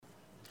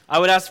I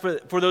would ask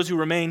for those who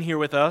remain here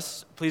with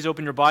us, please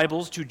open your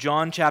Bibles to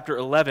John chapter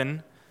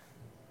 11.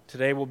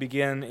 Today we'll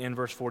begin in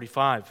verse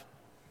 45.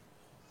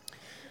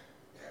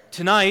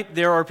 Tonight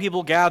there are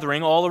people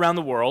gathering all around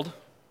the world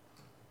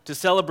to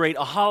celebrate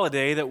a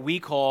holiday that we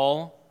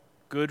call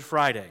Good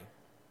Friday.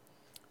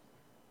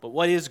 But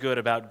what is good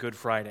about Good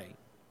Friday?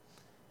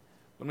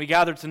 When we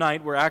gather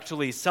tonight, we're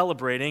actually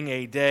celebrating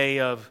a day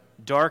of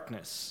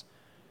darkness.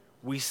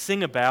 We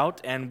sing about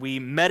and we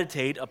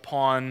meditate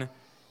upon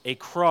a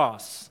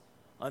cross,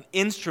 an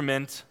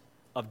instrument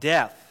of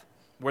death,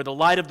 where the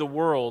light of the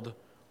world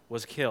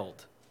was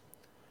killed.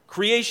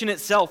 Creation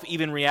itself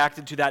even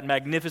reacted to that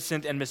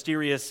magnificent and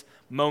mysterious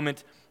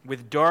moment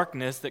with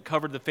darkness that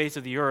covered the face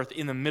of the earth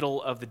in the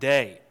middle of the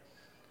day.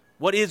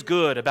 What is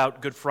good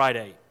about Good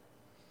Friday?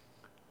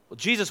 Well,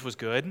 Jesus was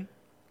good,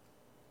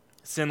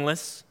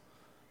 sinless,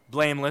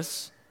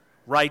 blameless,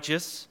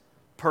 righteous,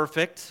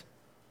 perfect,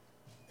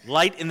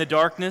 light in the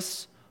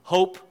darkness,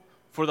 hope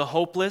for the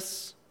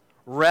hopeless,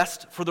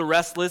 rest for the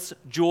restless,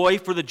 joy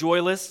for the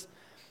joyless.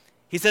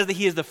 He says that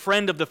he is the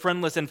friend of the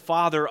friendless and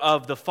father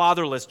of the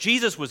fatherless.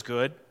 Jesus was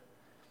good.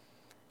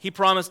 He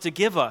promised to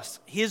give us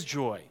his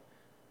joy.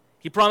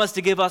 He promised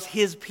to give us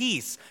his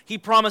peace. He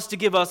promised to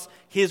give us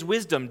his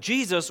wisdom.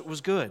 Jesus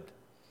was good.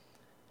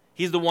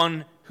 He's the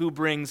one who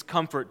brings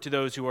comfort to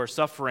those who are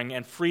suffering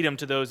and freedom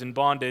to those in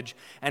bondage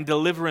and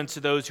deliverance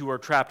to those who are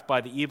trapped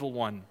by the evil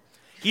one.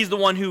 He's the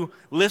one who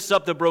lifts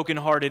up the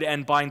brokenhearted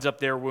and binds up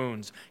their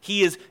wounds.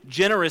 He is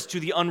generous to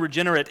the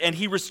unregenerate, and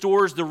he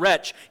restores the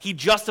wretch. He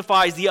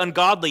justifies the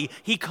ungodly.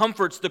 He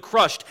comforts the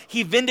crushed.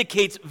 He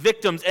vindicates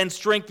victims and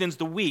strengthens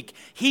the weak.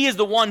 He is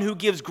the one who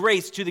gives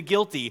grace to the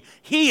guilty.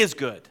 He is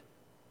good.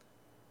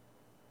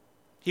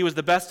 He was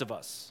the best of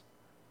us,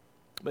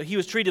 but he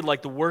was treated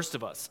like the worst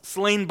of us,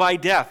 slain by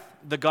death,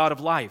 the God of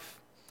life.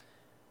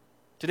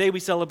 Today we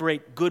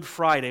celebrate Good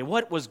Friday.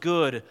 What was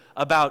good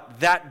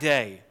about that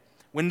day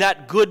when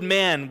that good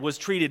man was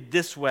treated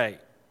this way?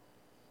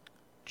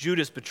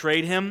 Judas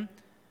betrayed him.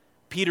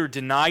 Peter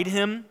denied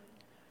him.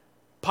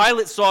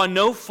 Pilate saw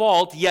no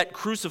fault, yet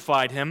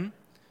crucified him.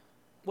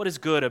 What is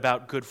good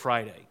about Good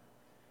Friday?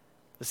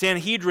 The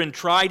Sanhedrin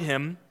tried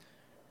him.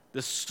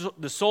 The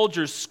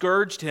soldiers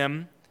scourged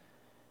him.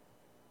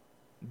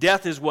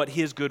 Death is what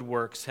his good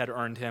works had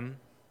earned him.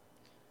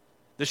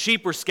 The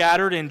sheep were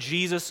scattered, and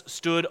Jesus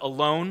stood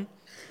alone.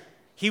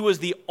 He was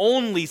the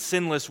only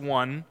sinless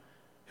one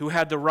who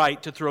had the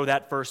right to throw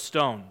that first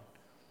stone.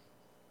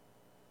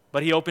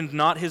 But he opened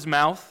not his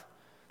mouth.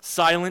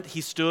 Silent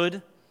he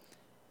stood,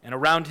 and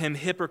around him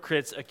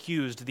hypocrites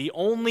accused, the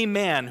only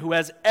man who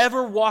has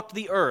ever walked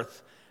the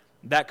earth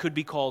that could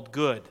be called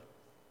good.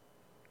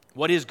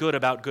 What is good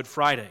about Good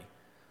Friday?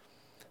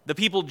 The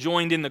people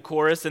joined in the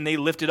chorus, and they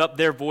lifted up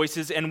their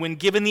voices, and when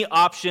given the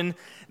option,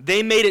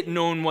 they made it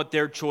known what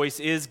their choice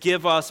is.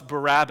 Give us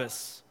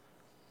Barabbas.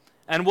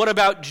 And what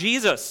about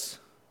Jesus?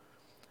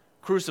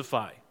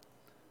 Crucify.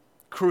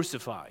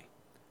 Crucify,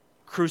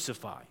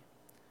 crucify.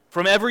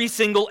 From every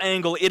single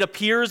angle, it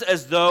appears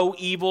as though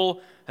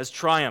evil has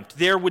triumphed.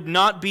 There would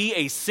not be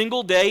a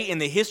single day in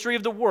the history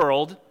of the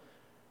world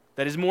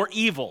that is more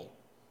evil.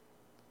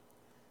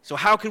 So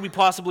how could we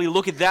possibly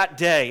look at that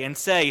day and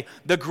say,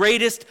 the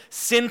greatest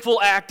sinful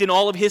act in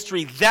all of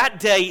history, that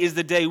day is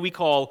the day we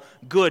call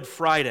Good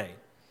Friday?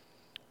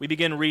 We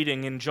begin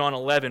reading in John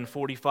 11,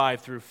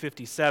 45 through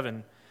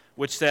 57,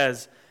 which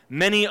says,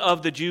 Many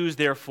of the Jews,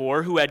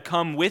 therefore, who had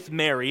come with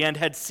Mary and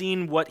had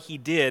seen what he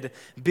did,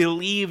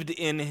 believed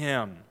in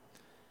him.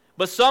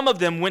 But some of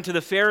them went to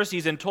the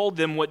Pharisees and told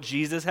them what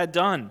Jesus had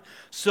done.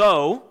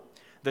 So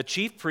the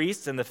chief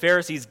priests and the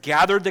Pharisees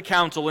gathered the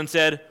council and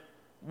said,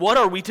 What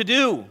are we to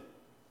do?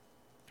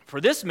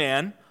 For this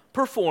man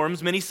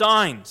performs many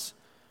signs.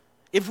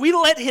 If we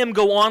let him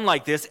go on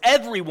like this,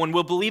 everyone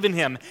will believe in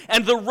him,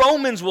 and the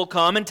Romans will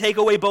come and take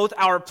away both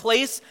our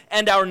place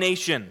and our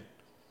nation.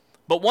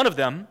 But one of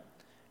them,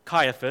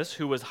 Caiaphas,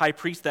 who was high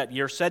priest that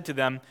year, said to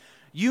them,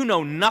 You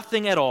know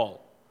nothing at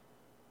all,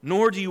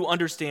 nor do you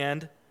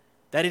understand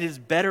that it is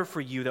better for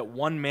you that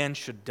one man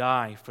should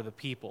die for the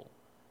people,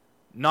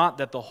 not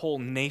that the whole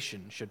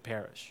nation should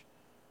perish.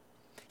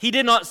 He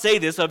did not say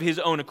this of his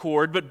own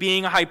accord, but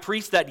being a high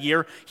priest that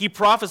year, he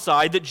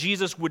prophesied that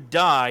Jesus would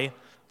die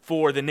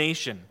for the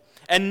nation,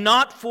 and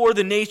not for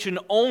the nation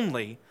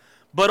only,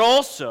 but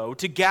also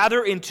to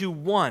gather into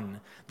one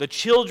the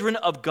children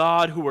of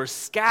God who were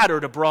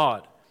scattered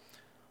abroad.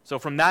 So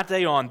from that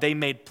day on, they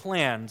made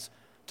plans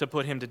to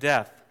put him to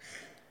death.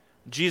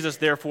 Jesus,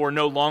 therefore,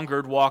 no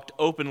longer walked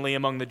openly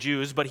among the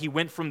Jews, but he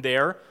went from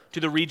there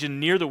to the region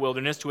near the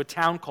wilderness to a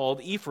town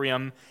called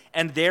Ephraim,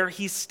 and there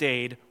he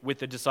stayed with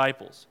the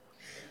disciples.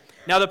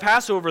 Now the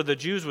Passover of the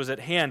Jews was at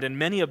hand, and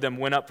many of them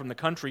went up from the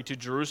country to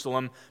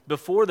Jerusalem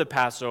before the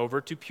Passover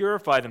to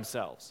purify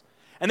themselves.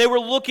 And they were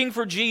looking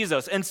for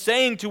Jesus and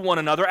saying to one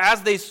another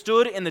as they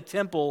stood in the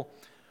temple,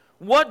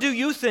 What do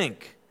you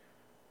think?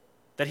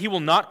 That he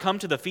will not come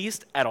to the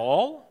feast at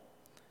all?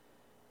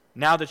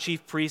 Now the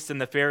chief priests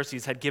and the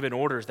Pharisees had given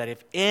orders that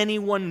if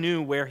anyone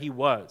knew where he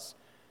was,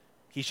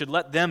 he should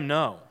let them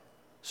know,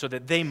 so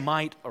that they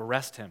might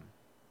arrest him.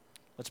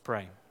 Let's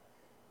pray.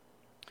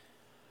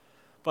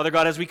 Father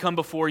God, as we come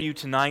before you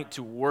tonight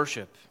to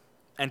worship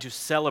and to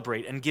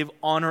celebrate and give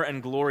honor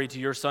and glory to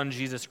your Son,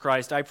 Jesus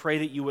Christ, I pray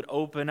that you would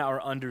open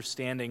our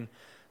understanding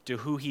to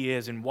who he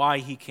is and why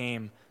he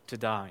came to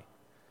die.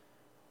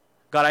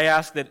 God, I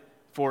ask that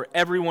for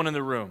everyone in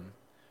the room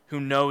who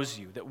knows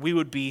you, that we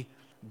would be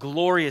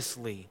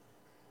gloriously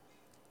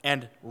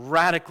and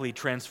radically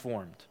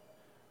transformed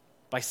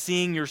by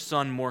seeing your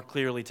Son more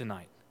clearly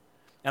tonight.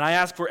 And I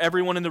ask for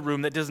everyone in the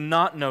room that does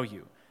not know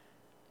you,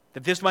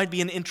 that this might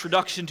be an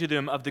introduction to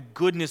them of the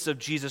goodness of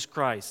Jesus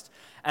Christ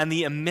and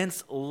the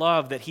immense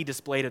love that he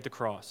displayed at the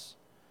cross.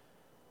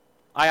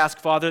 I ask,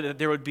 Father, that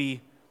there would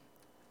be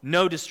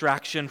no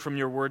distraction from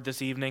your word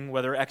this evening,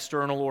 whether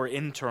external or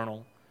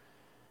internal,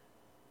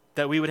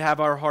 that we would have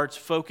our hearts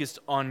focused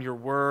on your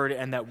word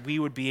and that we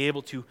would be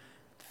able to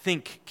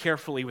think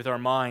carefully with our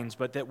minds,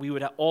 but that we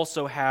would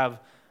also have,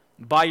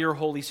 by your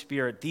Holy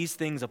Spirit, these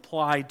things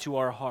applied to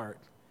our heart.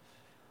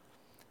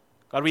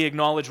 God, we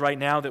acknowledge right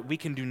now that we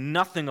can do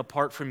nothing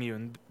apart from you,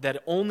 and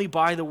that only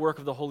by the work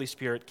of the Holy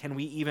Spirit can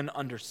we even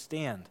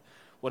understand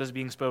what is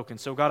being spoken.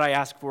 So God, I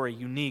ask for a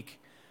unique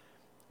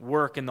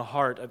work in the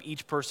heart of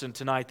each person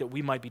tonight, that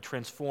we might be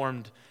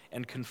transformed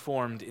and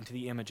conformed into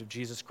the image of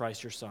Jesus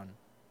Christ, your Son.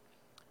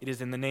 It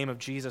is in the name of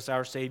Jesus,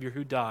 our Savior,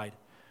 who died,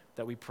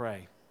 that we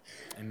pray.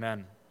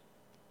 Amen.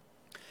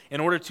 In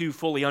order to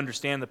fully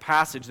understand the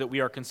passage that we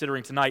are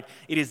considering tonight,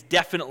 it is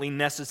definitely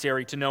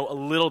necessary to know a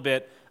little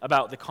bit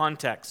about the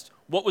context.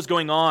 What was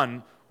going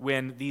on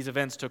when these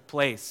events took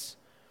place?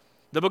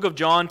 The book of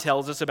John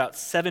tells us about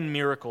 7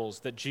 miracles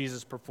that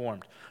Jesus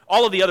performed.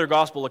 All of the other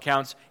gospel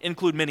accounts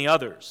include many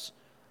others.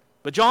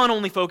 But John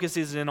only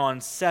focuses in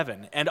on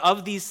 7. And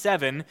of these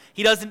 7,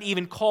 he doesn't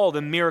even call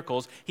them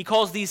miracles. He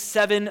calls these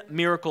 7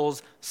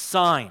 miracles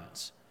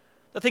signs.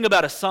 The thing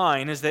about a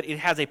sign is that it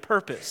has a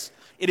purpose.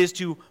 It is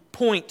to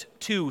point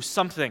to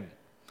something.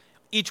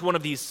 Each one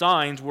of these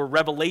signs were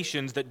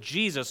revelations that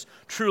Jesus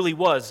truly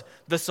was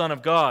the Son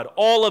of God.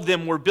 All of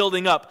them were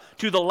building up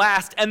to the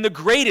last and the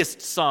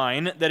greatest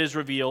sign that is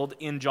revealed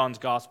in John's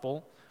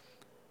gospel,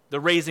 the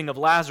raising of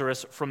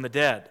Lazarus from the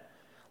dead.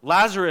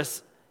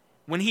 Lazarus,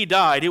 when he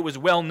died, it was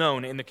well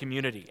known in the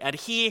community, and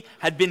he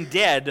had been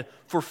dead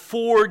for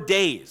 4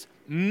 days.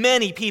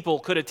 Many people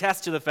could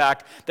attest to the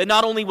fact that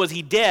not only was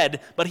he dead,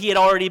 but he had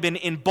already been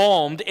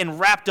embalmed and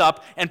wrapped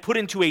up and put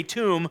into a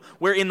tomb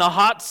where in the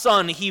hot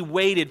sun he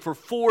waited for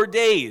 4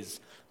 days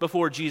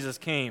before Jesus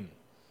came.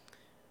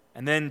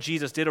 And then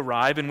Jesus did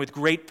arrive, and with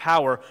great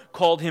power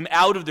called him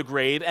out of the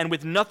grave, and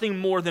with nothing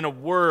more than a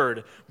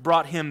word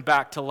brought him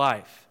back to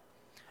life.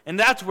 And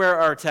that's where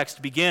our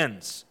text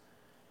begins.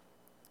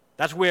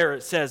 That's where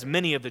it says,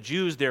 many of the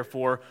Jews,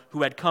 therefore,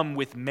 who had come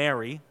with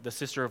Mary, the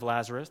sister of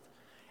Lazarus,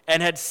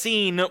 and had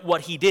seen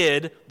what he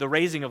did, the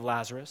raising of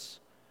Lazarus,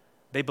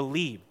 they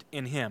believed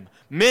in him.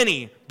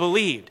 Many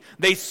believed.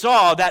 They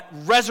saw that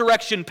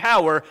resurrection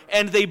power,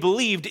 and they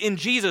believed in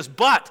Jesus.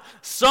 But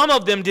some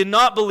of them did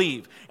not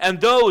believe,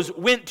 and those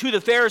went to the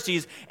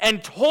Pharisees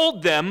and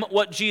told them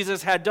what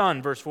Jesus had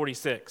done. Verse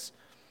 46.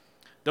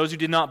 Those who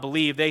did not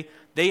believe,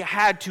 they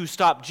had to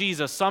stop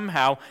Jesus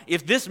somehow.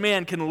 If this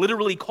man can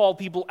literally call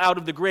people out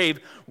of the grave,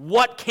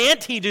 what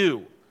can't he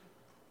do?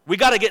 We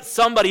got to get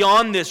somebody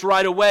on this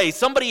right away.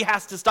 Somebody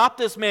has to stop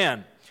this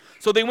man.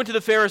 So they went to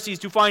the Pharisees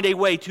to find a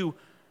way to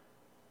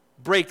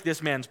break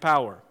this man's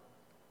power.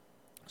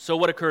 So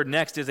what occurred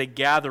next is a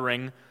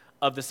gathering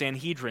of the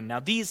Sanhedrin.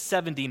 Now these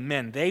 70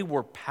 men, they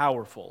were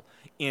powerful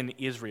in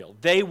Israel.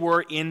 They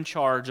were in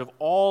charge of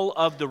all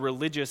of the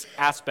religious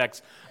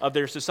aspects of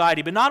their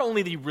society. But not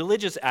only the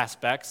religious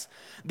aspects,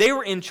 they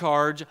were in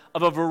charge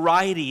of a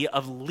variety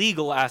of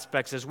legal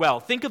aspects as well.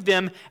 Think of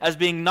them as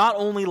being not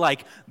only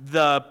like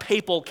the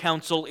papal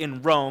council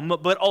in Rome,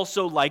 but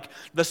also like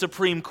the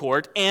Supreme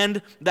Court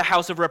and the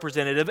House of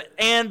Representatives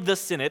and the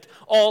Senate,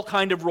 all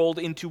kind of rolled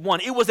into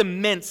one. It was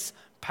immense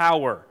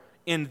power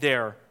in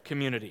their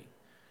community.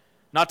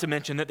 Not to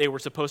mention that they were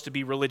supposed to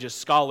be religious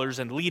scholars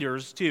and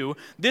leaders, too.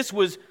 This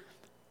was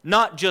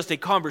not just a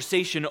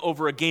conversation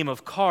over a game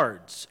of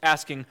cards,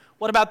 asking,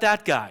 what about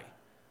that guy?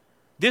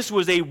 This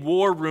was a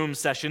war room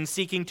session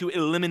seeking to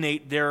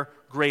eliminate their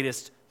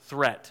greatest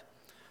threat.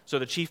 So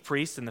the chief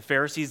priests and the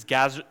Pharisees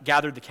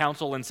gathered the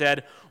council and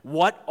said,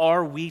 what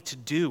are we to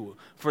do?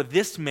 For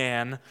this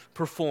man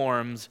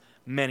performs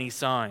many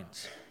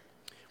signs.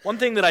 One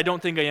thing that I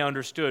don't think I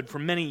understood for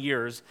many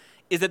years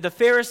is that the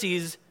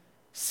Pharisees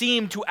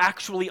seemed to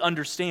actually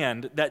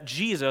understand that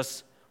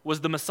Jesus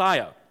was the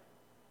Messiah.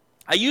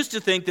 I used to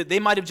think that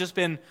they might have just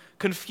been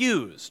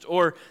confused,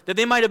 or that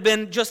they might have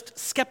been just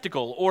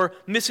skeptical or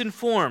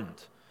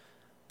misinformed.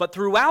 But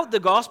throughout the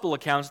gospel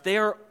accounts, they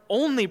are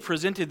only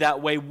presented that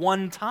way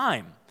one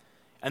time.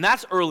 And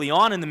that's early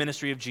on in the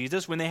ministry of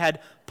Jesus when they had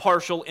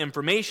partial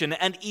information.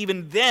 And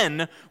even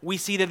then, we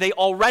see that they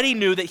already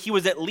knew that he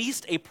was at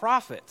least a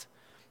prophet.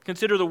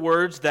 Consider the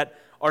words that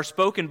are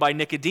spoken by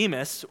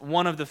Nicodemus,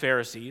 one of the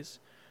Pharisees,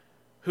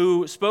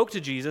 who spoke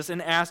to Jesus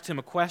and asked him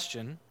a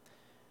question.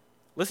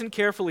 Listen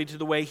carefully to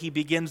the way he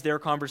begins their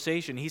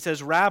conversation. He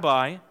says,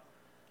 "Rabbi,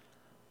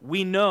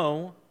 we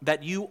know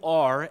that you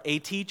are a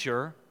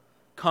teacher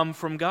come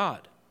from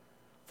God.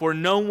 For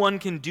no one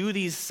can do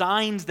these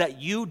signs that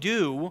you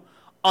do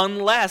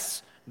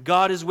unless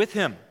God is with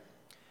him."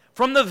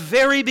 From the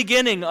very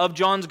beginning of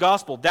John's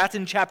gospel, that's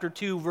in chapter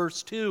 2,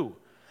 verse 2,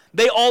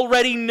 they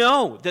already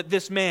know that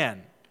this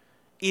man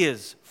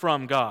is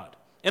from God.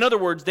 In other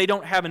words, they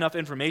don't have enough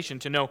information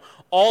to know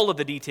all of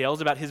the details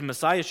about his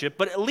messiahship,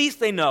 but at least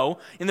they know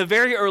in the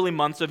very early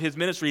months of his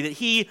ministry that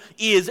he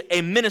is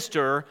a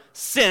minister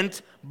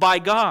sent by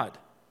God.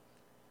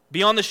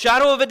 Beyond the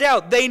shadow of a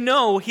doubt, they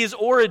know his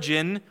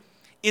origin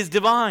is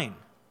divine.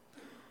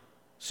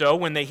 So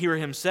when they hear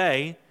him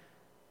say,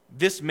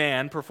 "This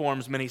man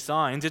performs many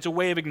signs," it's a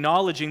way of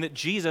acknowledging that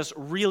Jesus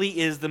really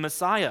is the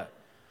Messiah.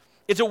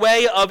 It's a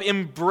way of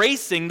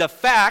embracing the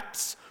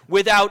facts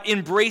without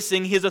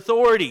embracing his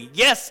authority.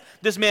 Yes,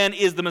 this man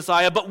is the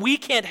Messiah, but we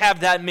can't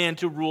have that man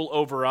to rule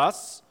over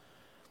us.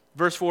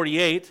 Verse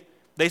 48,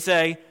 they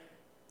say,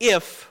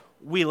 "If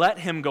we let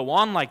him go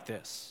on like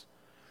this,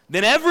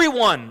 then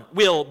everyone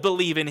will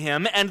believe in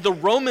him, and the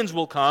Romans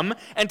will come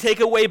and take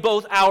away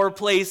both our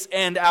place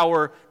and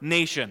our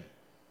nation."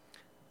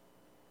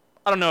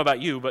 I don't know about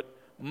you, but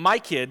my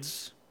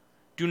kids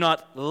do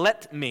not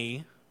let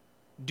me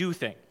do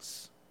things.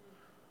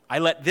 I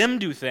let them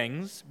do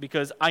things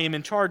because I am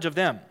in charge of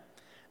them.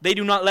 They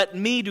do not let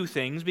me do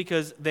things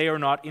because they are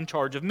not in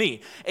charge of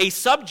me. A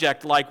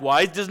subject,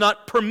 likewise, does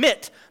not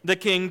permit the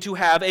king to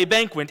have a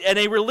banquet, and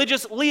a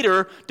religious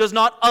leader does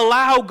not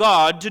allow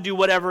God to do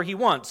whatever he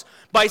wants.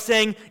 By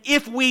saying,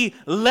 "If we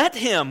let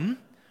him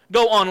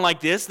go on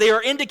like this," they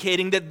are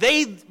indicating that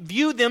they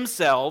view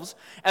themselves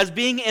as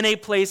being in a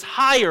place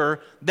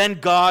higher than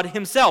God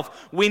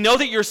himself. "We know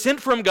that you're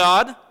sent from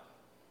God,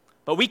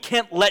 but we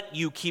can't let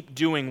you keep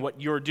doing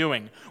what you're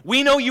doing.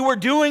 We know you are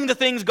doing the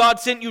things God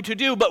sent you to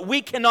do, but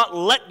we cannot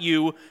let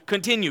you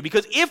continue.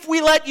 Because if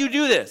we let you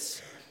do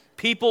this,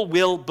 people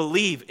will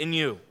believe in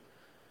you."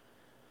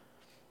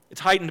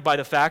 It's heightened by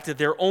the fact that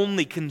their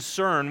only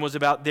concern was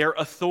about their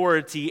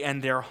authority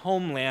and their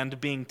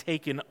homeland being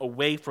taken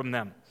away from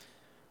them.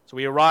 So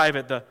we arrive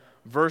at the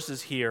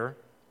verses here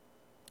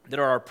that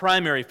are our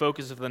primary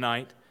focus of the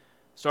night,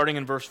 starting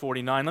in verse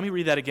 49. Let me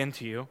read that again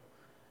to you.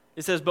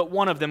 It says, "But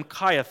one of them,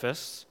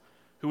 Caiaphas,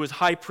 who was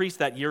high priest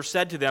that year,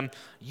 said to them,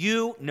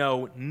 'You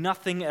know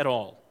nothing at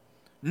all,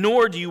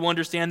 nor do you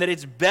understand that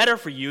it's better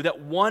for you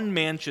that one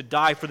man should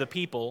die for the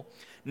people,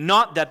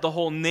 not that the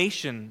whole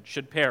nation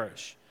should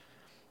perish.'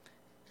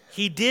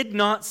 He did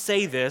not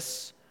say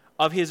this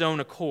of his own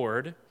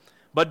accord,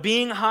 but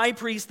being high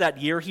priest that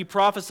year, he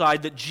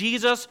prophesied that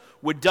Jesus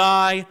would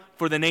die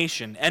for the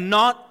nation, and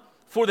not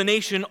for the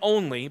nation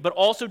only, but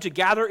also to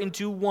gather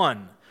into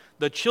one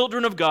the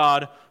children of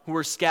God who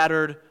were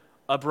scattered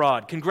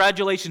abroad."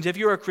 Congratulations, if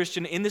you're a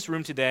Christian in this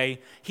room today,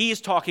 he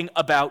is talking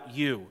about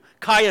you.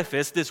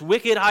 Caiaphas, this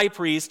wicked high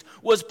priest,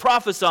 was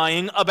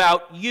prophesying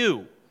about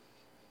you.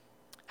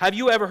 Have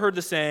you ever heard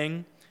the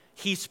saying,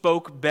 "He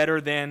spoke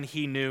better than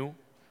he knew"?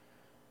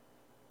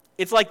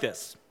 It's like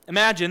this.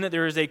 Imagine that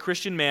there is a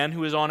Christian man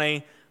who is on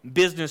a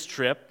business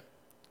trip.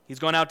 He's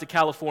gone out to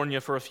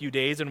California for a few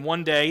days, and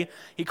one day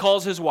he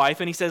calls his wife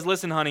and he says,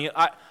 "Listen, honey,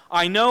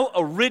 I know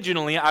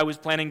originally I was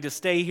planning to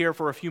stay here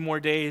for a few more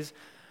days,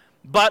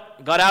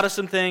 but got out of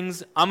some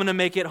things. I'm going to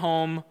make it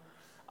home.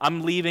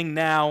 I'm leaving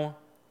now,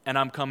 and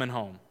I'm coming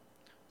home."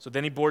 So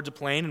then he boards a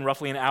plane, and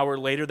roughly an hour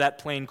later, that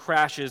plane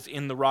crashes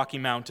in the Rocky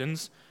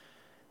Mountains.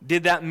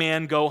 Did that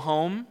man go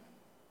home?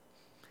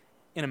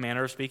 In a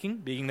manner of speaking,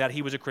 being that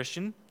he was a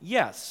Christian,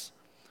 yes.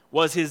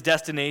 Was his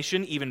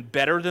destination even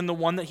better than the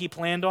one that he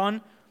planned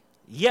on?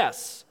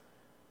 Yes.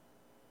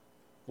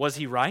 Was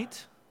he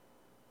right?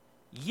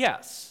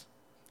 Yes.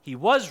 He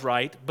was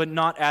right, but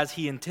not as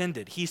he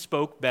intended. He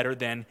spoke better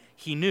than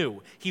he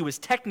knew. He was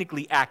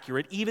technically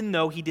accurate, even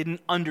though he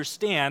didn't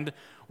understand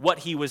what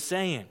he was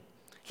saying.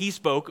 He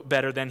spoke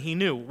better than he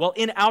knew. Well,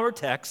 in our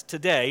text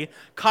today,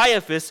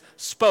 Caiaphas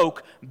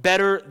spoke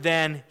better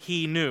than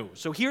he knew.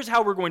 So here's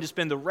how we're going to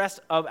spend the rest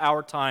of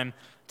our time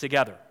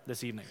together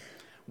this evening.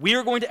 We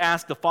are going to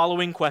ask the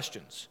following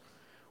questions.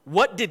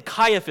 What did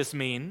Caiaphas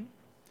mean?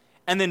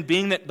 And then,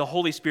 being that the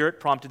Holy Spirit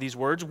prompted these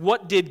words,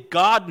 what did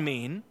God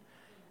mean?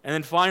 And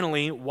then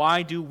finally,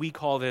 why do we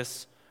call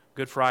this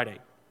Good Friday?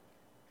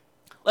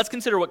 Let's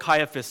consider what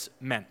Caiaphas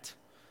meant.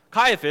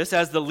 Caiaphas,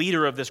 as the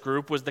leader of this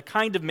group, was the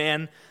kind of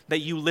man that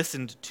you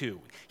listened to.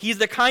 He's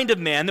the kind of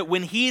man that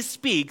when he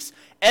speaks,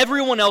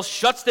 everyone else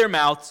shuts their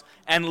mouths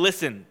and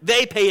listen.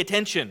 They pay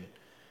attention.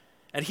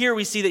 And here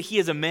we see that he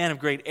is a man of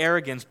great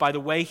arrogance by the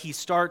way he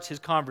starts his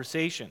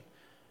conversation.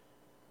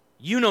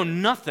 "You know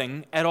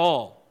nothing at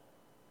all."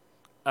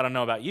 I don't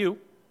know about you,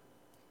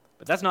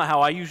 but that's not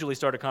how I usually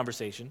start a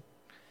conversation.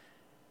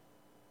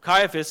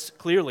 Caiaphas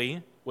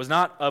clearly was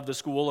not of the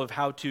school of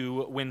how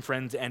to win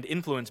friends and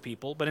influence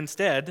people, but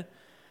instead,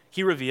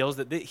 he reveals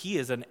that he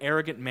is an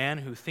arrogant man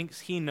who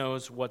thinks he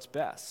knows what's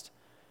best.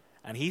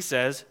 And he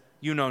says,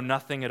 "You know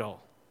nothing at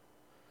all."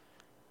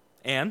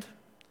 And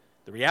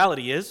the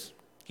reality is,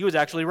 he was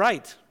actually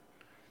right.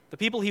 The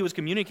people he was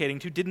communicating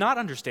to did not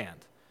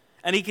understand.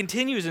 And he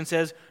continues and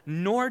says,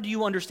 "Nor do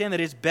you understand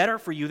that it is better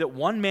for you that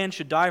one man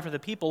should die for the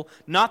people,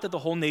 not that the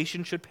whole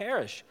nation should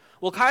perish."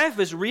 Well,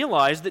 Caiaphas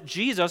realized that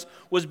Jesus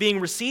was being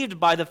received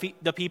by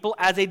the people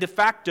as a de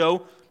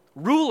facto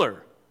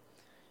ruler.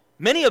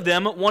 Many of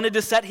them wanted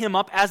to set him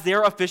up as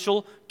their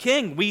official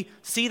king. We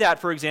see that,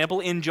 for example,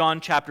 in John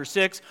chapter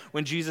 6,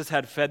 when Jesus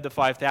had fed the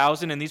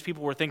 5,000, and these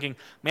people were thinking,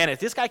 man, if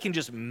this guy can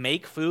just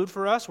make food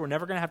for us, we're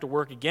never going to have to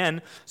work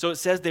again. So it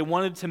says they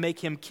wanted to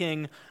make him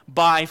king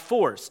by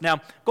force.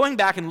 Now, going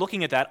back and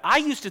looking at that, I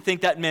used to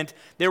think that meant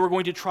they were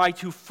going to try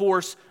to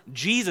force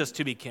Jesus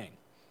to be king.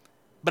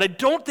 But I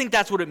don't think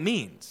that's what it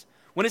means.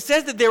 When it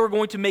says that they were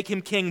going to make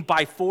him king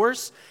by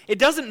force, it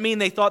doesn't mean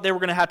they thought they were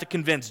going to have to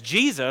convince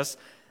Jesus.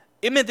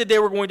 It meant that they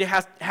were going to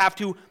have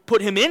to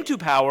put him into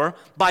power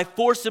by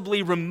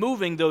forcibly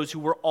removing those who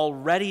were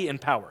already in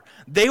power.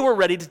 They were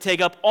ready to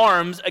take up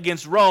arms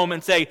against Rome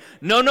and say,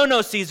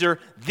 no, Caesar,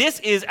 this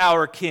is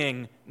our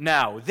king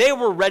now. They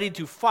were ready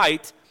to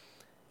fight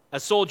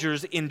as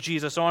soldiers in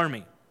Jesus'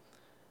 army.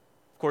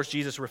 Of course,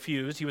 Jesus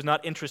refused. He was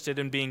not interested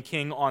in being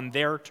king on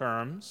their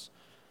terms.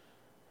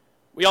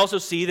 We also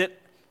see that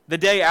the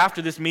day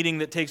after this meeting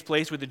that takes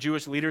place with the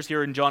Jewish leaders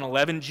here in John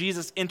 11,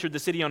 Jesus entered the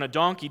city on a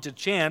donkey to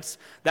chance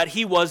that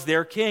he was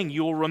their king.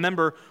 You will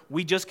remember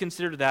we just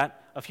considered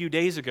that a few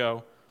days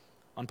ago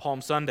on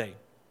Palm Sunday.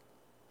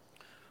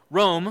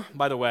 Rome,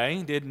 by the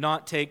way, did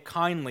not take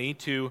kindly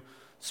to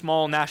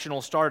small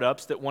national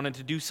startups that wanted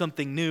to do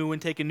something new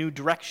and take a new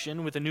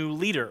direction with a new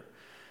leader.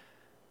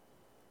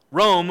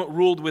 Rome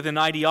ruled with an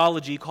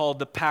ideology called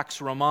the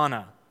Pax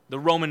Romana, the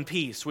Roman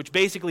peace, which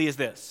basically is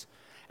this.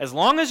 As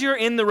long as you're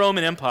in the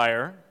Roman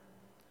Empire,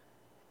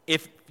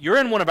 if you're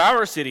in one of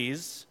our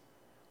cities,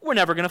 we're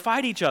never going to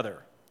fight each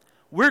other.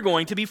 We're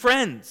going to be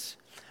friends.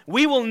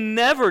 We will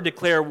never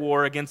declare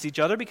war against each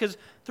other because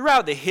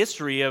throughout the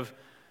history of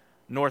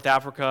North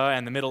Africa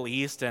and the Middle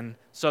East and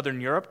Southern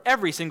Europe,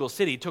 every single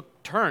city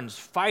took turns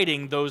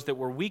fighting those that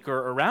were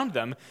weaker around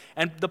them.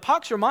 And the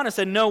Pax Romana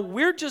said, no,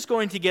 we're just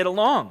going to get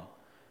along.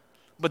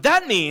 But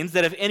that means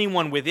that if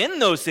anyone within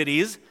those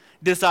cities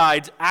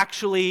decides,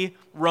 actually,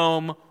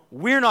 Rome,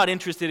 we're not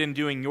interested in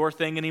doing your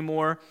thing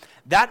anymore,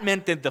 that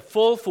meant that the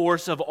full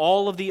force of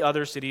all of the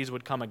other cities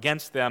would come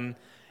against them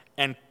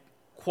and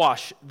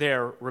quash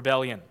their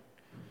rebellion.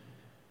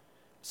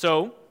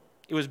 So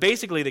it was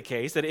basically the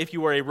case that if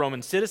you were a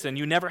Roman citizen,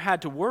 you never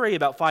had to worry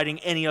about fighting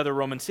any other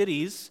Roman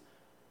cities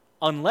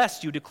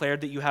unless you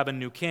declared that you have a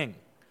new king.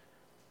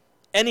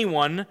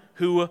 Anyone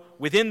who,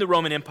 within the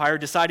Roman Empire,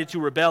 decided to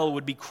rebel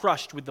would be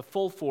crushed with the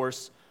full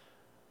force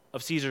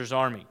of Caesar's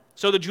army.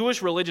 So the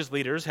Jewish religious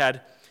leaders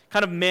had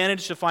kind of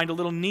managed to find a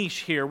little niche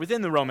here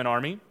within the Roman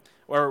army,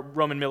 or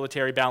Roman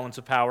military balance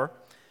of power.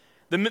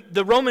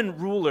 The Roman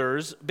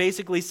rulers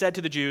basically said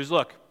to the Jews,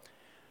 look,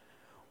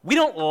 we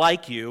don't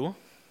like you.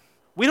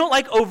 We don't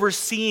like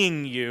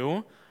overseeing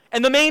you.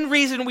 And the main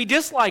reason we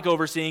dislike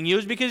overseeing you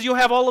is because you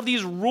have all of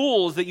these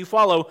rules that you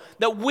follow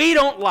that we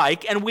don't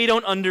like and we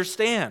don't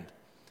understand.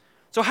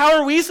 So how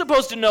are we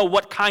supposed to know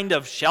what kind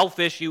of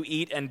shellfish you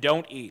eat and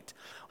don't eat?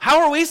 How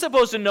are we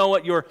supposed to know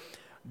what your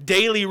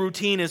daily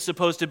routine is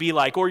supposed to be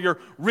like, or your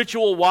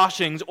ritual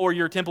washings, or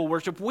your temple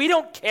worship? We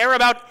don't care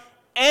about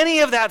any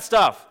of that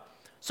stuff.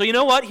 So you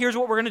know what? Here's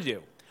what we're going to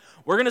do.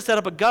 We're going to set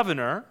up a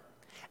governor,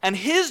 and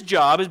his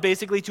job is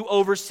basically to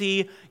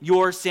oversee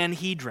your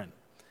Sanhedrin.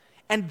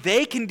 And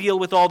they can deal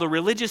with all the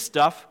religious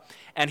stuff,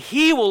 and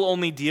he will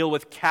only deal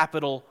with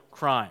capital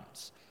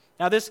crimes.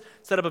 Now, this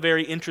set up a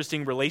very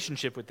interesting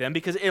relationship with them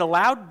because it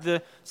allowed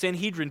the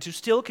Sanhedrin to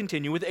still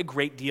continue with a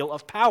great deal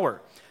of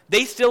power.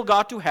 They still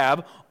got to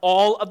have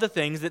all of the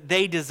things that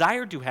they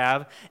desired to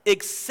have,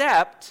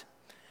 except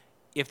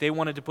if they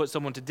wanted to put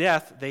someone to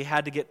death, they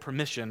had to get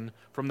permission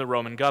from the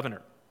Roman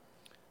governor.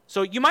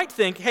 So you might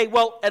think, hey,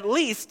 well, at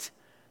least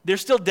they're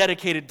still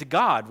dedicated to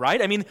God,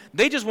 right? I mean,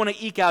 they just want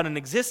to eke out an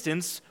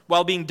existence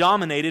while being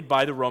dominated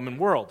by the Roman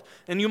world.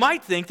 And you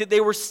might think that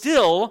they were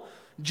still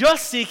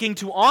just seeking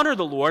to honor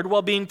the Lord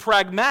while being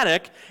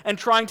pragmatic and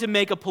trying to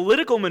make a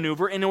political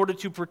maneuver in order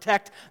to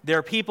protect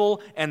their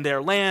people and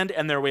their land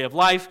and their way of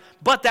life,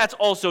 but that's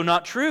also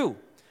not true.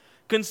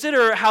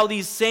 Consider how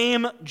these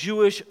same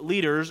Jewish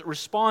leaders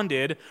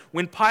responded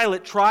when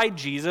Pilate tried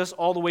Jesus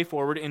all the way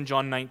forward in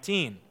John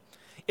 19.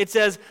 It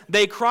says,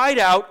 they cried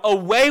out,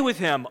 away with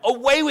him,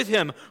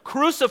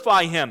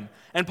 crucify him.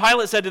 And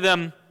Pilate said to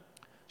them,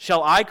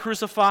 shall I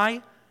crucify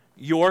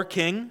your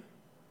king?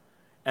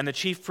 And the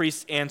chief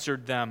priests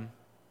answered them,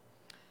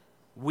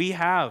 we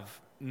have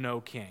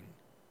no king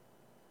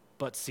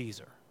but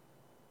Caesar.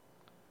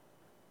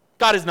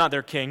 God is not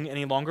their king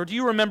any longer. Do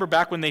you remember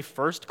back when they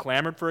first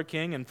clamored for a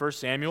king in 1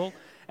 Samuel?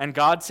 And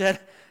God said,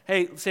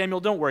 hey, Samuel,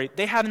 don't worry.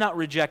 They have not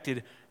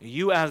rejected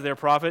you as their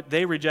prophet.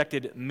 They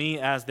rejected me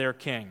as their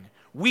king.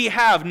 We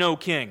have no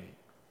king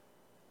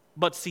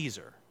but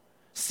Caesar.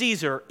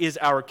 Caesar is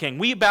our king.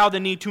 We bow the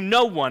knee to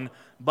no one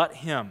but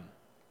him.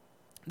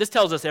 This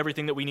tells us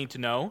everything that we need to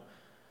know.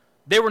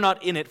 They were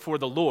not in it for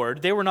the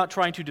Lord. They were not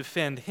trying to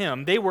defend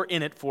him. They were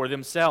in it for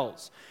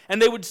themselves.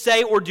 And they would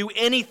say or do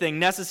anything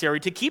necessary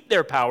to keep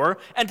their power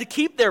and to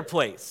keep their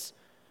place.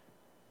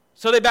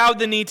 So they bowed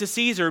the knee to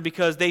Caesar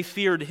because they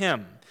feared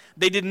him.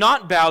 They did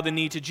not bow the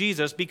knee to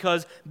Jesus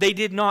because they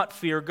did not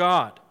fear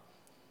God.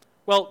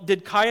 Well,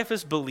 did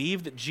Caiaphas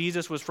believe that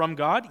Jesus was from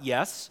God?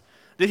 Yes.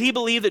 Did he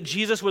believe that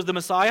Jesus was the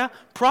Messiah?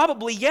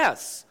 Probably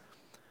yes.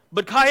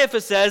 But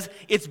Caiaphas says,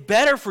 it's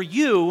better for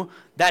you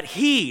that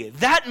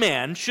that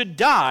man, should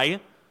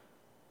die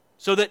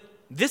so that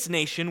this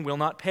nation will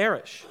not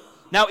perish.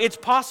 Now, it's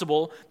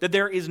possible that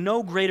there is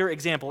no greater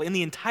example in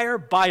the entire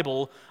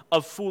Bible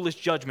of foolish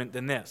judgment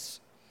than this.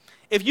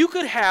 If you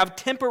could have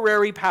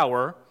temporary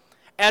power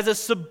as a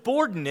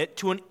subordinate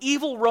to an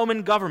evil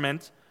Roman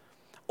government,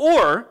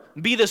 or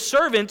be the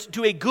servant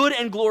to a good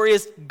and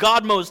glorious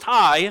God Most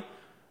High,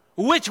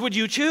 which would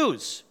you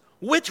choose?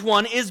 Which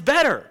one is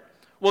better?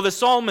 Well, the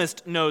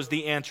psalmist knows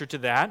the answer to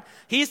that.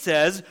 He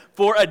says,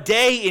 for a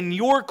day in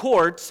your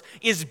courts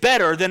is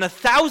better than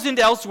 1,000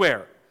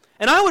 elsewhere.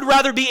 And I would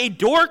rather be a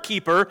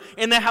doorkeeper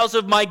in the house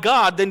of my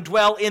God than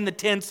dwell in the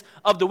tents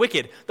of the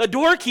wicked. The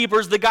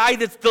doorkeeper's the guy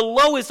that's the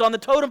lowest on the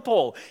totem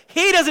pole.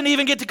 He doesn't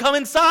even get to come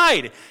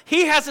inside.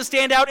 He has to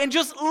stand out and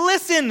just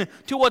listen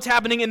to what's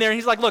happening in there. And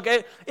he's like, look,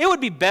 it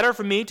would be better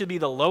for me to be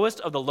the lowest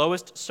of the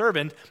lowest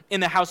servant in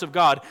the house of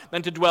God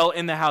than to dwell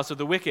in the house of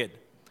the wicked.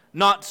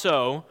 Not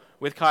so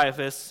with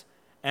Caiaphas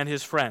and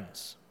his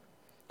friends.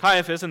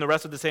 Caiaphas and the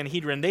rest of the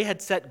Sanhedrin, they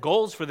had set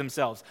goals for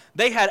themselves.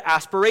 They had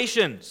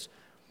aspirations.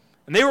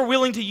 And they were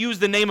willing to use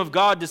the name of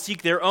God to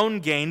seek their own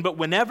gain, but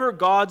whenever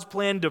God's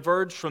plan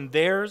diverged from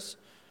theirs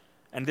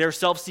and their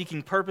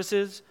self-seeking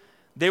purposes,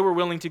 they were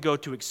willing to go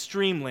to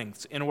extreme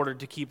lengths in order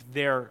to keep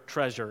their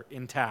treasure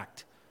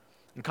intact.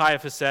 And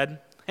Caiaphas said,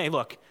 hey,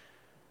 look,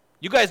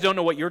 you guys don't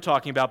know what you're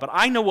talking about, but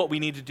I know what we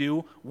need to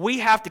do. We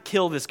have to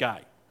kill this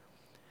guy.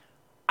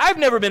 I've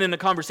never been in a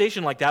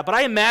conversation like that, but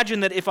I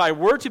imagine that if I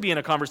were to be in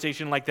a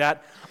conversation like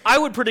that, I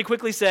would pretty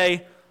quickly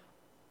say,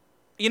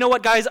 you know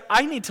what, guys,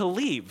 I need to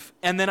leave.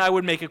 And then I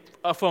would make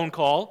a phone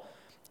call,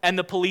 and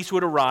the police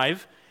would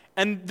arrive,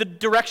 and the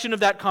direction of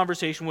that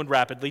conversation would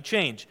rapidly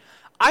change.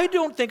 I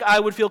don't think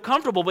I would feel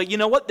comfortable, but you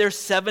know what? There's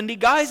 70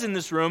 guys in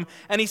this room,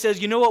 and he says,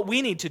 you know what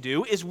we need to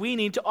do is we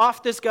need to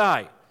off this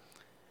guy.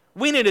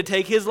 We need to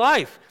take his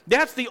life.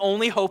 That's the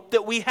only hope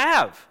that we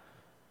have.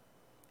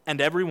 And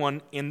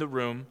everyone in the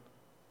room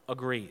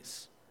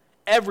agrees.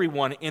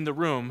 Everyone in the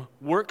room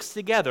works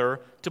together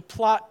to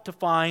plot to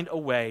find a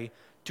way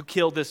to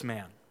kill this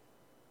man.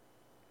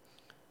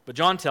 But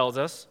John tells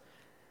us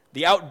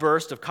the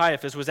outburst of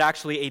Caiaphas was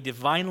actually a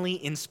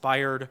divinely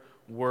inspired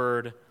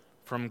word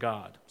from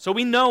God. So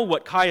we know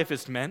what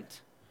Caiaphas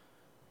meant.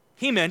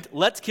 He meant,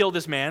 let's kill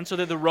this man so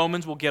that the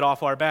Romans will get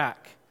off our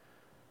back.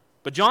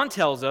 But John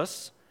tells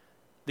us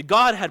that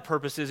God had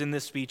purposes in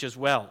this speech as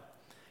well.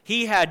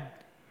 He had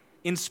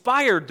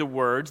inspired the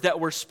words that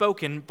were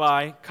spoken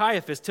by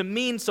Caiaphas to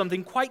mean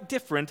something quite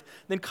different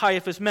than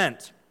Caiaphas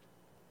meant.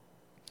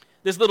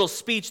 This little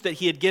speech that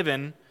he had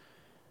given,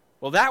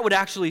 well, that would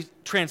actually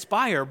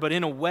transpire, but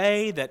in a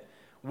way that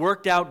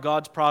worked out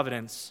God's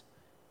providence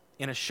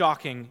in a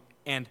shocking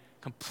and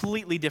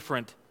completely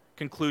different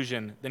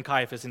conclusion than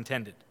Caiaphas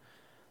intended.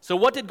 So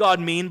what did God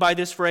mean by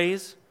this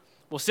phrase?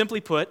 Well,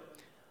 simply put,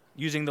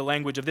 using the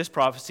language of this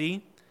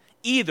prophecy,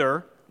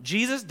 either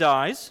Jesus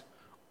dies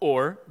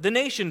or the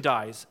nation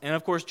dies. And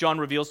of course, John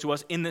reveals to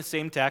us in the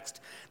same text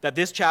that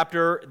this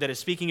chapter that is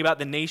speaking about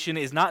the nation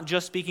is not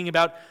just speaking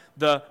about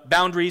the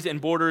boundaries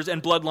and borders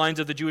and bloodlines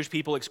of the Jewish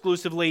people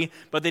exclusively,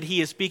 but that he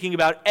is speaking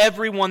about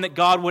everyone that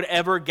God would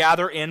ever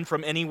gather in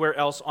from anywhere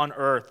else on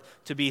earth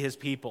to be his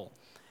people.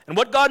 And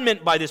what God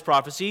meant by this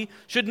prophecy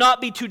should not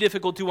be too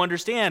difficult to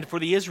understand for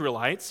the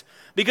Israelites,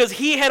 because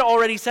he had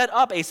already set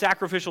up a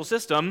sacrificial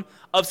system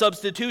of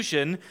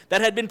substitution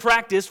that had been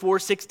practiced for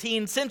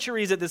 16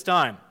 centuries at this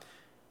time.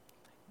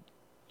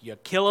 You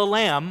kill a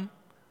lamb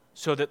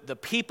so that the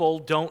people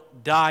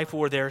don't die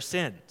for their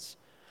sins.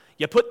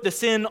 You put the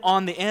sin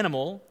on the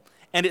animal,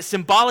 and it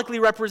symbolically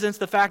represents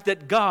the fact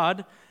that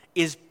God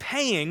is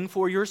paying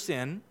for your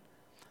sin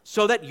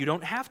so that you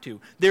don't have to.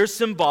 There's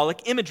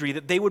symbolic imagery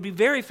that they would be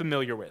very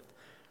familiar with.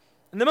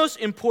 And the most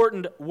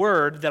important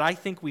word that I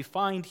think we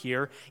find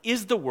here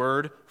is the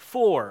word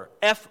for,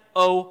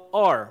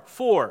 F-O-R,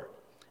 for.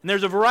 And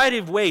there's a variety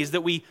of ways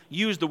that we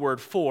use the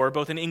word for,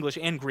 both in English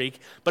and Greek,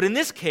 but in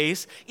this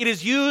case, it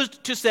is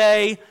used to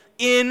say,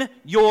 in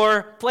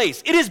your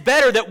place. It is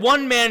better that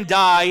one man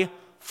die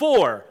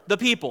for the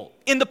people,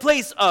 in the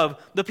place of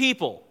the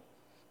people.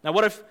 Now,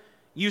 what if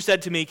you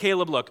said to me,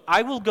 Caleb, look,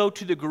 I will go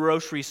to the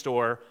grocery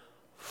store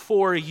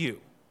for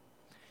you?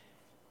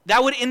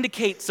 That would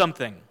indicate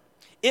something.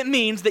 It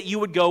means that you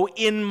would go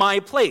in my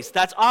place.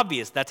 That's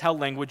obvious. That's how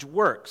language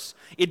works.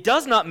 It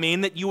does not mean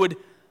that you would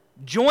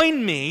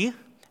join me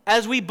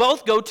as we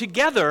both go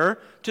together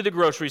to the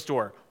grocery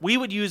store. We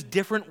would use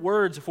different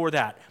words for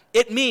that.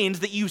 It means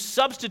that you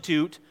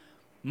substitute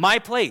my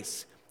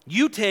place.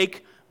 You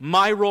take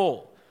my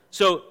role.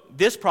 So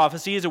this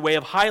prophecy is a way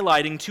of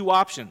highlighting two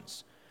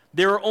options.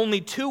 there are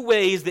only two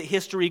ways that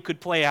history could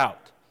play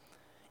out.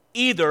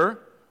 Either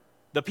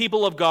the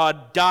people of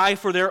God die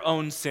for their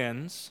own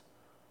sins,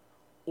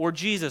 or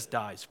Jesus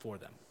dies for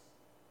them.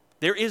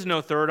 There is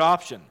no third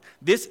option.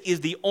 This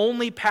is the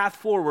only path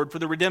forward for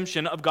the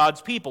redemption of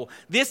God's people.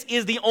 This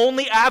is the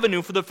only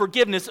avenue for the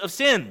forgiveness of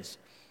sins.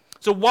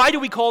 So why do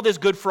we call this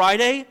Good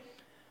Friday?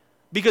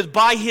 Because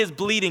by his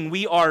bleeding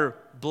we are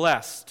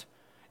blessed.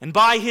 And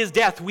by his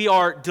death we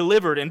are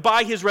delivered. And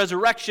by his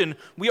resurrection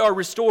we are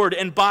restored.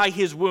 And by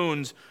his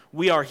wounds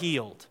we are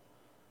healed.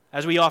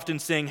 As we often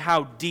sing,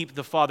 how deep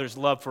the Father's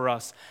love for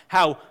us,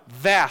 how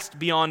vast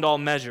beyond all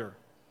measure,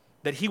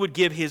 that he would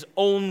give his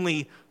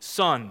only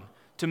Son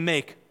to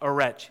make a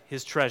wretch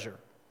his treasure.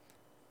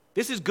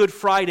 This is Good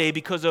Friday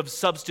because of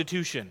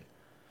substitution,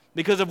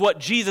 because of what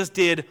Jesus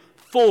did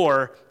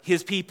for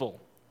his people.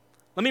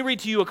 Let me read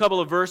to you a couple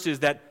of verses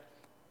that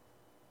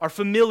are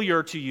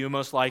familiar to you,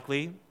 most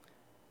likely,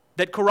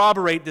 that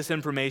corroborate this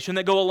information,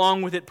 that go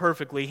along with it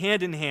perfectly,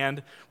 hand in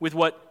hand with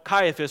what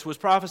Caiaphas was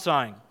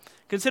prophesying.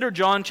 Consider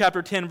John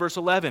chapter 10, verse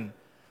 11.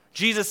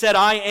 Jesus said,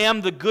 I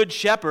am the good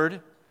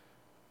shepherd,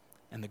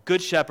 and the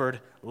good shepherd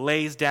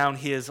lays down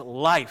his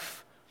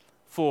life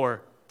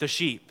for the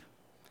sheep.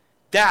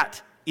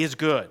 That is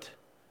good.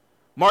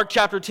 Mark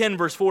chapter 10,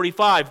 verse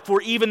 45,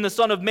 for even the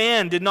Son of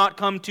Man did not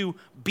come to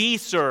be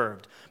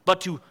served,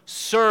 but to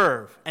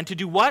serve, and to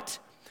do what?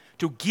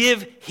 To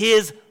give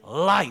his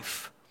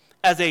life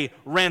as a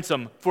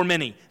ransom for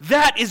many.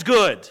 That is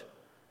good.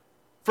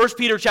 1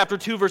 Peter chapter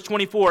 2, verse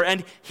 24,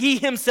 and he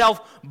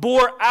himself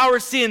bore our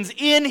sins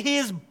in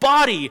his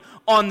body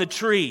on the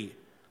tree,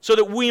 so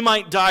that we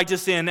might die to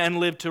sin and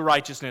live to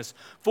righteousness.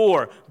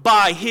 For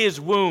by his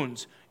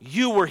wounds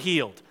you were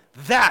healed.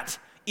 That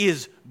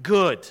is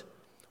good.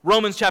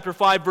 Romans chapter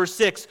 5, verse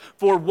 6,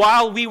 for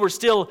while we were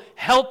still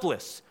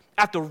helpless,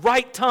 at the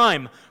right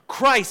time,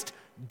 Christ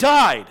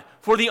died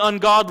for the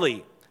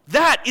ungodly.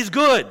 That is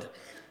good.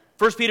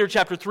 1 Peter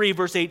chapter 3,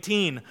 verse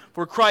 18,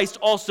 for Christ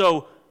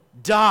also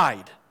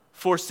died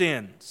for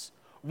sins,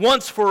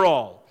 once for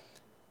all,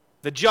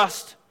 the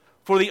just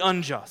for the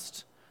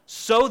unjust,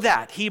 so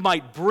that he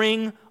might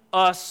bring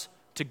us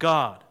to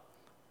God,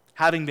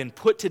 having been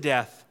put to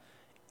death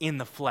in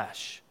the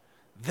flesh.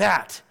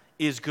 That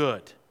is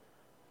good.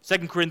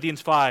 2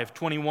 Corinthians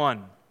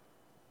 5:21,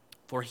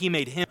 for he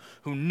made him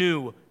who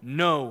knew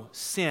no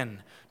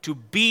sin to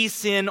be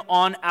sin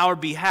on our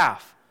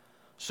behalf,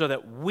 so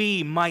that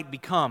we might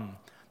become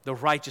the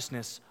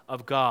righteousness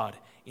of God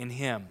in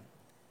him.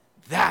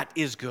 That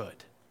is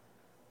good.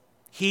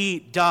 He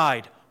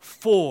died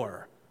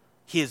for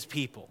his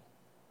people.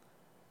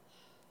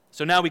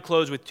 So now we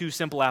close with two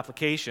simple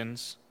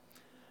applications.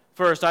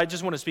 First, I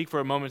just want to speak for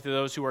a moment to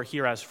those who are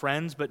here as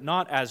friends, but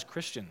not as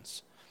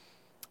Christians.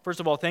 First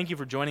of all, thank you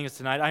for joining us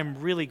tonight. I'm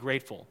really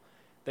grateful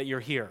that you're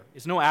here.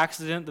 It's no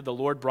accident that the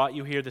Lord brought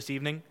you here this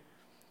evening.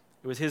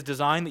 It was his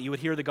design that you would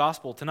hear the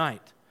gospel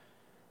tonight.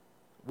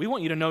 We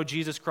want you to know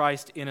Jesus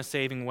Christ in a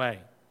saving way.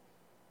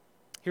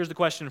 Here's the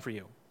question for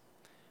you.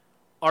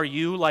 Are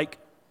you, like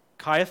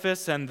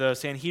Caiaphas and the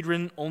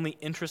Sanhedrin, only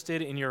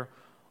interested in your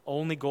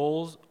only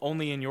goals,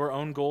 only in your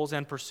own goals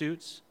and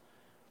pursuits?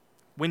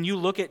 When you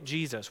look at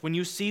Jesus, when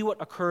you see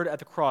what occurred at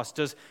the cross,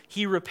 does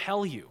he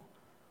repel you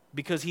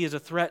because he is a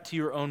threat to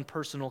your own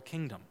personal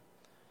kingdom?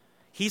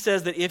 He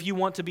says that if you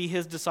want to be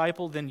his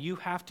disciple, then you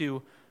have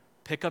to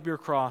pick up your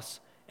cross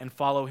and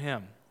follow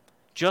him.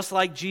 Just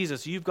like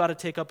Jesus, you've got to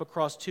take up a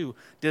cross too.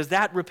 Does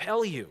that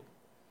repel you?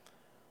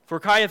 For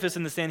Caiaphas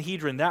and the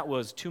Sanhedrin, that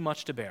was too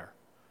much to bear.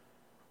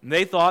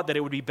 They thought that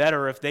it would be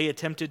better if they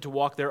attempted to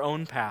walk their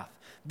own path.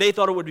 They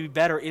thought it would be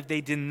better if they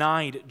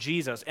denied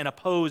Jesus and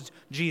opposed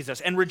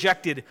Jesus and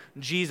rejected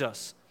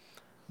Jesus.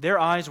 Their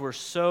eyes were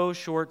so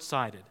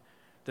short-sighted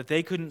that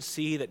they couldn't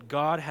see that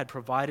God had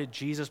provided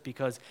Jesus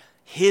because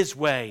his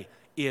way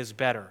is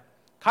better.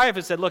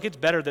 Caiaphas said, look, it's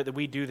better that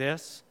we do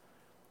this.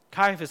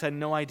 Caiaphas had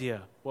no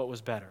idea what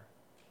was better.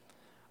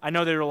 I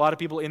know there are a lot of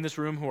people in this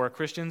room who are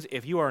Christians.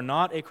 If you are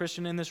not a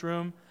Christian in this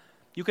room,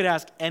 you could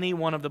ask any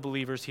one of the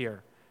believers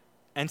here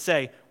and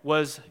say,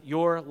 was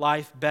your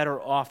life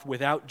better off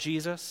without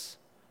Jesus?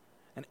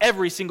 And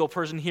every single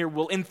person here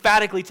will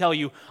emphatically tell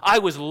you, I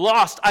was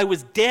lost, I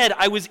was dead,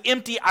 I was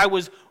empty, I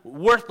was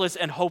worthless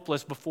and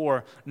hopeless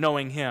before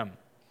knowing him.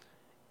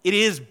 It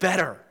is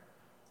better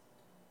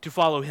to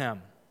follow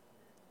him.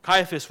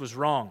 Caiaphas was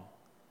wrong.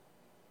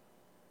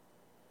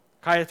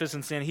 Caiaphas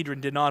and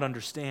Sanhedrin did not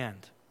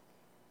understand.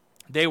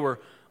 They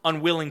were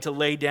unwilling to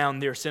lay down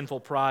their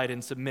sinful pride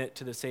and submit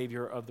to the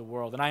Savior of the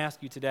world. And I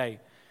ask you today,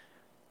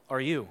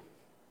 are you?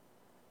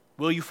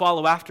 Will you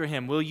follow after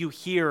him? Will you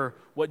hear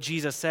what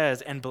Jesus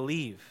says and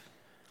believe?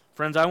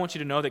 Friends, I want you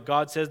to know that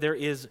God says there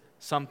is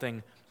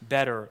something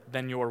better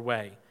than your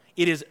way.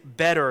 It is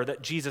better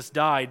that Jesus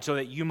died so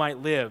that you might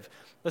live.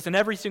 Listen,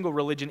 every single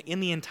religion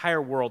in the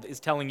entire world is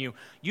telling you,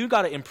 you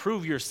got to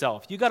improve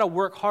yourself. You got to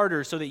work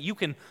harder so that you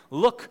can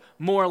look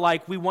more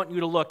like we want you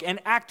to look and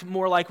act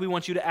more like we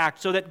want you to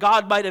act so that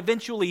God might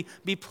eventually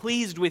be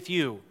pleased with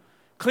you.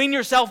 Clean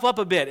yourself up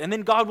a bit and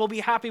then God will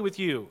be happy with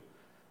you.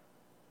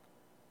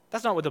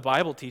 That's not what the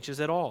Bible teaches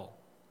at all.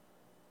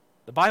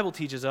 The Bible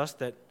teaches us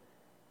that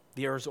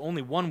there is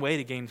only one way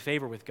to gain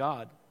favor with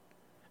God,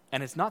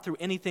 and it's not through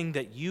anything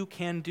that you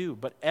can do,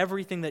 but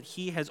everything that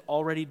he has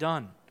already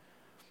done.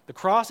 The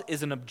cross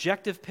is an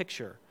objective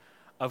picture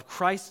of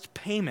Christ's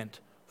payment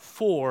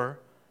for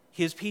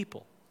his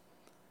people.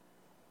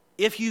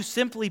 If you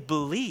simply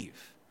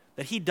believe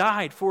that he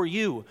died for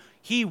you,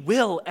 he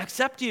will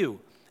accept you,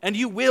 and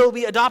you will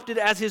be adopted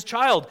as his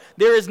child.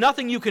 There is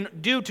nothing you can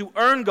do to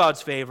earn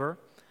God's favor,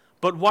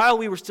 but while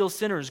we were still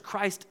sinners,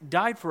 Christ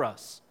died for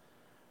us.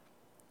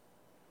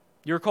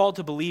 You're called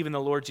to believe in the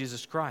Lord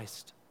Jesus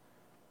Christ.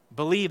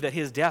 Believe that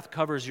his death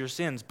covers your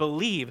sins.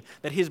 Believe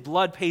that his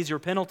blood pays your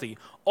penalty.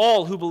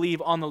 All who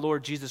believe on the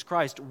Lord Jesus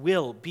Christ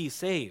will be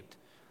saved.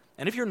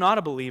 And if you're not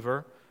a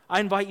believer, I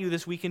invite you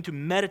this weekend to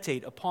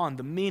meditate upon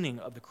the meaning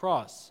of the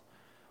cross.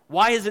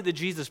 Why is it that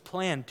Jesus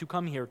planned to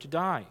come here to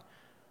die?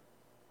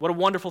 What a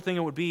wonderful thing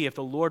it would be if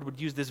the Lord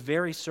would use this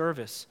very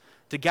service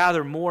to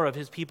gather more of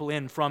his people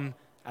in from,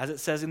 as it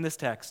says in this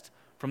text,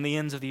 from the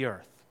ends of the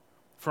earth,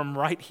 from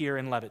right here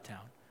in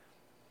Levittown.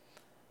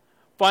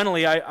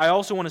 Finally, I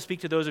also want to speak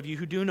to those of you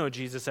who do know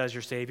Jesus as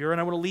your Savior, and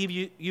I want to leave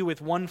you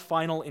with one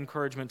final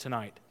encouragement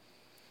tonight.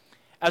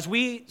 As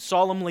we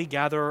solemnly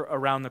gather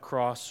around the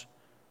cross,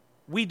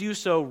 we do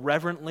so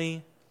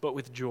reverently but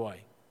with joy.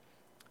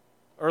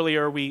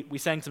 Earlier, we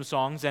sang some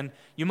songs, and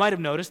you might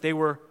have noticed they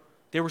were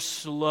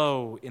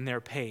slow in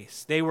their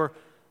pace. They were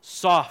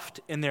soft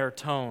in their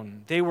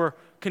tone. They were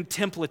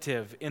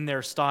contemplative in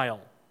their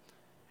style.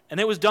 And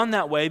it was done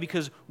that way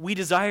because we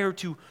desire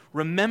to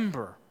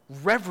remember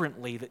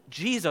reverently that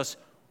Jesus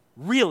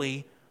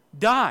really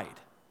died.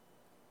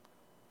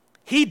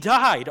 He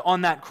died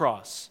on that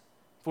cross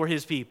for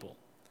his people.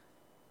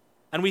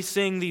 And we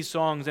sing these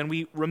songs and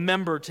we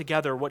remember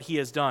together what he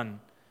has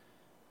done.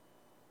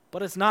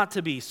 But it's not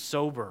to be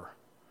sober.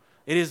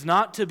 It is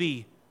not to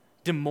be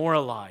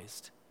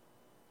demoralized.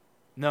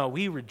 No,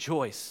 we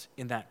rejoice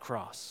in that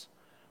cross.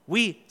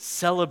 We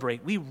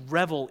celebrate, we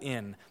revel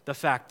in the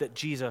fact that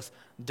Jesus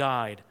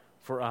died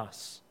for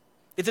us.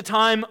 It's a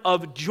time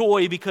of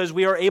joy because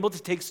we are able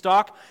to take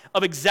stock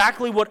of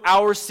exactly what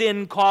our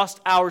sin cost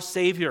our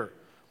Savior.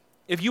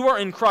 If you are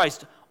in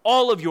Christ,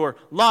 all of your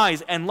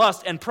lies and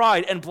lust and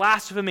pride and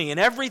blasphemy and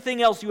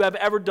everything else you have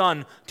ever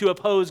done to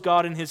oppose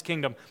God and his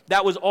kingdom,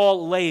 that was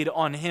all laid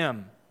on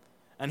him,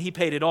 and he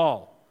paid it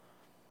all.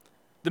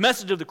 The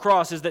message of the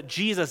cross is that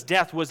Jesus'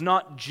 death was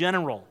not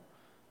general.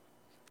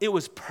 It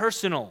was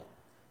personal.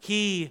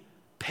 He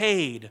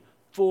paid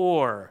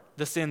for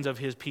the sins of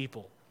his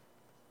people.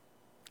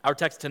 Our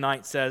text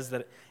tonight says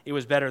that it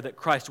was better that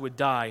Christ would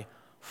die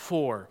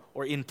for,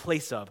 or in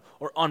place of,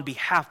 or on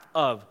behalf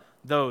of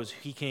those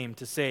he came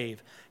to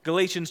save.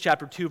 Galatians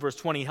chapter 2, verse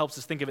 20 helps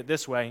us think of it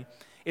this way.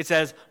 It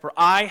says, "For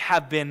I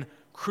have been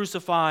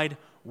crucified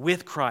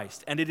with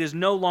Christ, and it is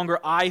no longer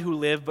I who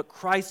live, but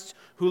Christ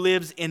who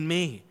lives in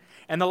me.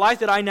 And the life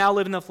that I now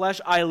live in the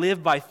flesh, I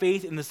live by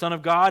faith in the Son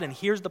of God." And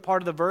here's the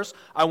part of the verse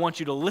I want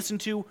you to listen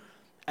to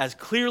as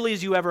clearly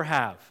as you ever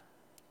have.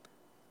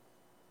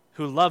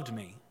 "Who loved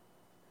me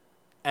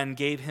and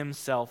gave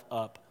himself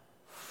up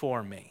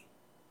for me."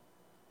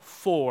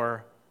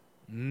 For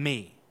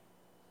me.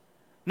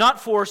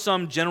 Not for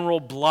some general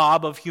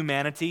blob of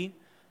humanity.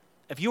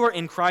 If you are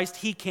in Christ,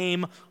 he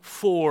came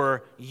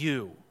for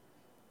you.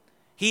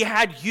 He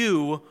had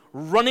you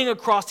running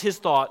across his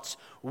thoughts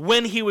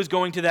when he was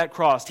going to that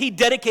cross. He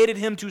dedicated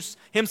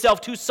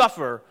himself to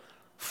suffer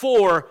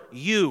for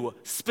you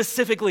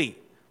specifically.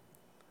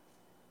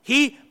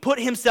 He put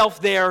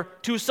himself there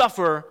to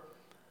suffer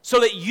so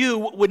that you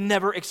would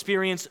never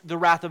experience the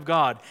wrath of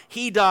God.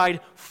 He died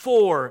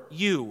for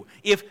you.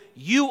 If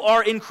you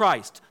are in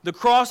Christ, the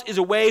cross is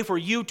a way for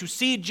you to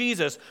see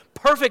Jesus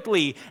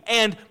perfectly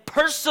and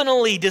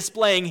personally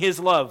displaying his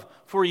love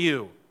for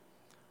you.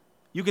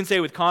 You can say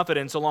with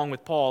confidence, along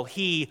with Paul,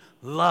 "He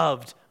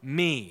loved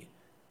me."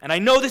 And I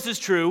know this is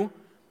true.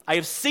 I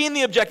have seen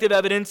the objective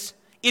evidence.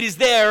 It is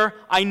there.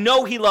 I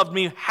know he loved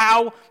me.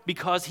 How?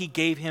 Because he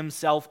gave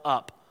himself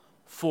up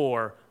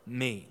for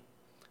me.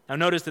 Now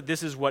notice that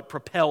this is what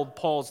propelled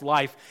Paul's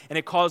life, and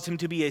it caused him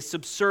to be a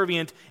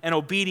subservient and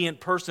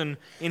obedient person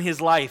in his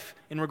life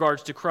in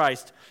regards to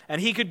Christ. And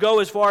he could go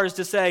as far as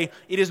to say,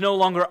 "It is no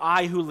longer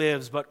I who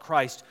lives, but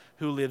Christ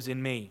who lives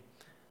in me."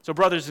 So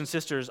brothers and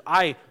sisters,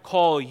 I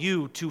call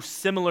you to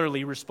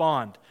similarly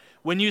respond.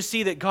 When you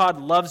see that God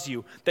loves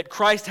you, that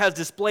Christ has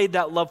displayed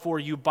that love for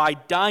you by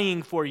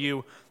dying for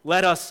you,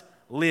 let us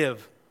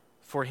live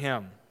for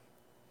him.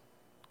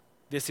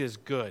 This is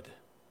good.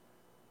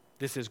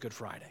 This is Good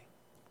Friday.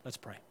 Let's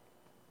pray.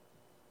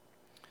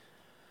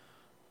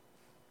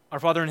 Our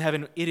Father in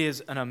heaven, it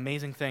is an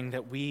amazing thing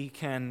that we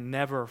can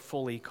never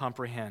fully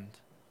comprehend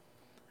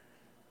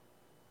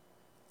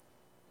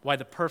why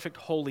the perfect,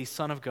 holy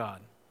Son of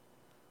God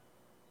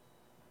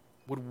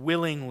would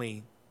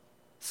willingly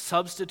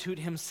substitute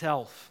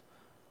himself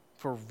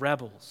for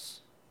rebels,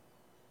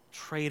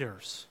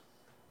 traitors,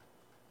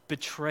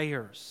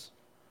 betrayers,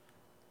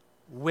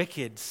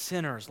 wicked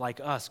sinners like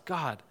us.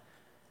 God,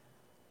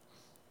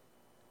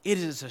 It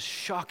is a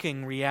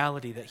shocking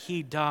reality that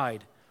he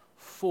died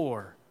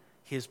for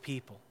his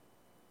people.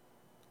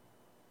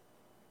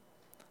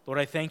 Lord,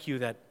 I thank you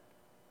that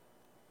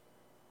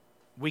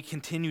we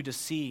continue to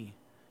see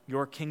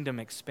your kingdom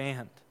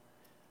expand.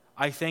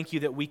 I thank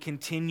you that we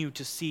continue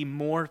to see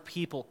more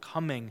people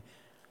coming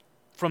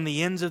from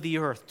the ends of the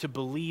earth to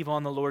believe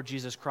on the Lord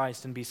Jesus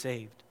Christ and be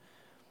saved.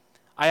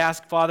 I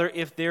ask, Father,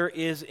 if there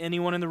is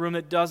anyone in the room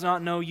that does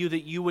not know you,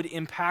 that you would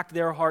impact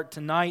their heart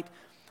tonight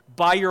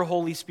by your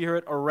Holy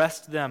Spirit.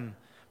 Arrest them.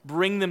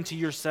 Bring them to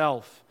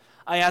yourself.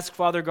 I ask,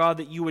 Father God,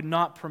 that you would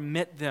not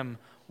permit them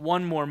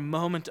one more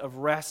moment of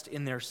rest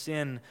in their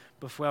sin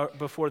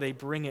before they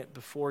bring it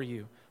before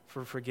you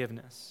for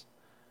forgiveness.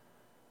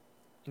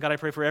 And God, I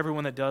pray for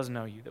everyone that does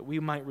know you, that we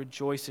might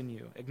rejoice in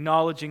you,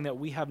 acknowledging that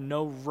we have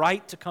no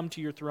right to come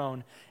to your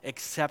throne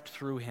except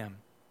through him.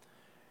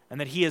 And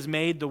that he has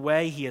made the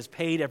way, he has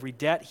paid every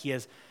debt, he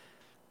has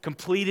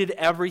completed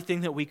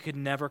everything that we could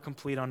never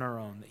complete on our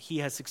own, that he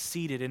has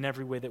succeeded in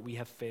every way that we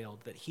have failed,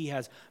 that he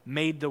has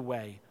made the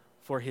way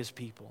for his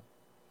people.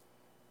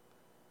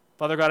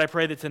 Father God, I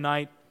pray that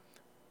tonight,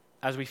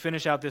 as we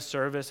finish out this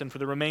service and for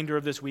the remainder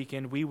of this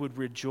weekend, we would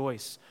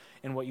rejoice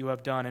in what you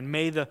have done. And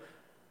may the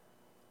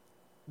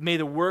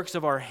works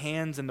of our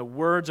hands and the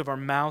words of our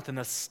mouth and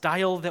the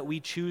style that we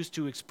choose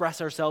to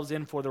express ourselves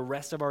in for the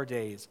rest of our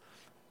days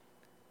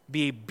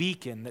be a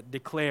beacon that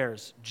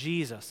declares,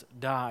 Jesus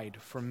died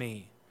for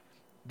me,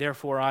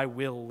 therefore I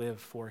will live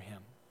for him.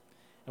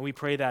 And we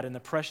pray that in the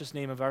precious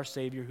name of our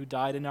Savior who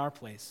died in our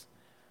place.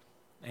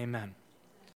 Amen.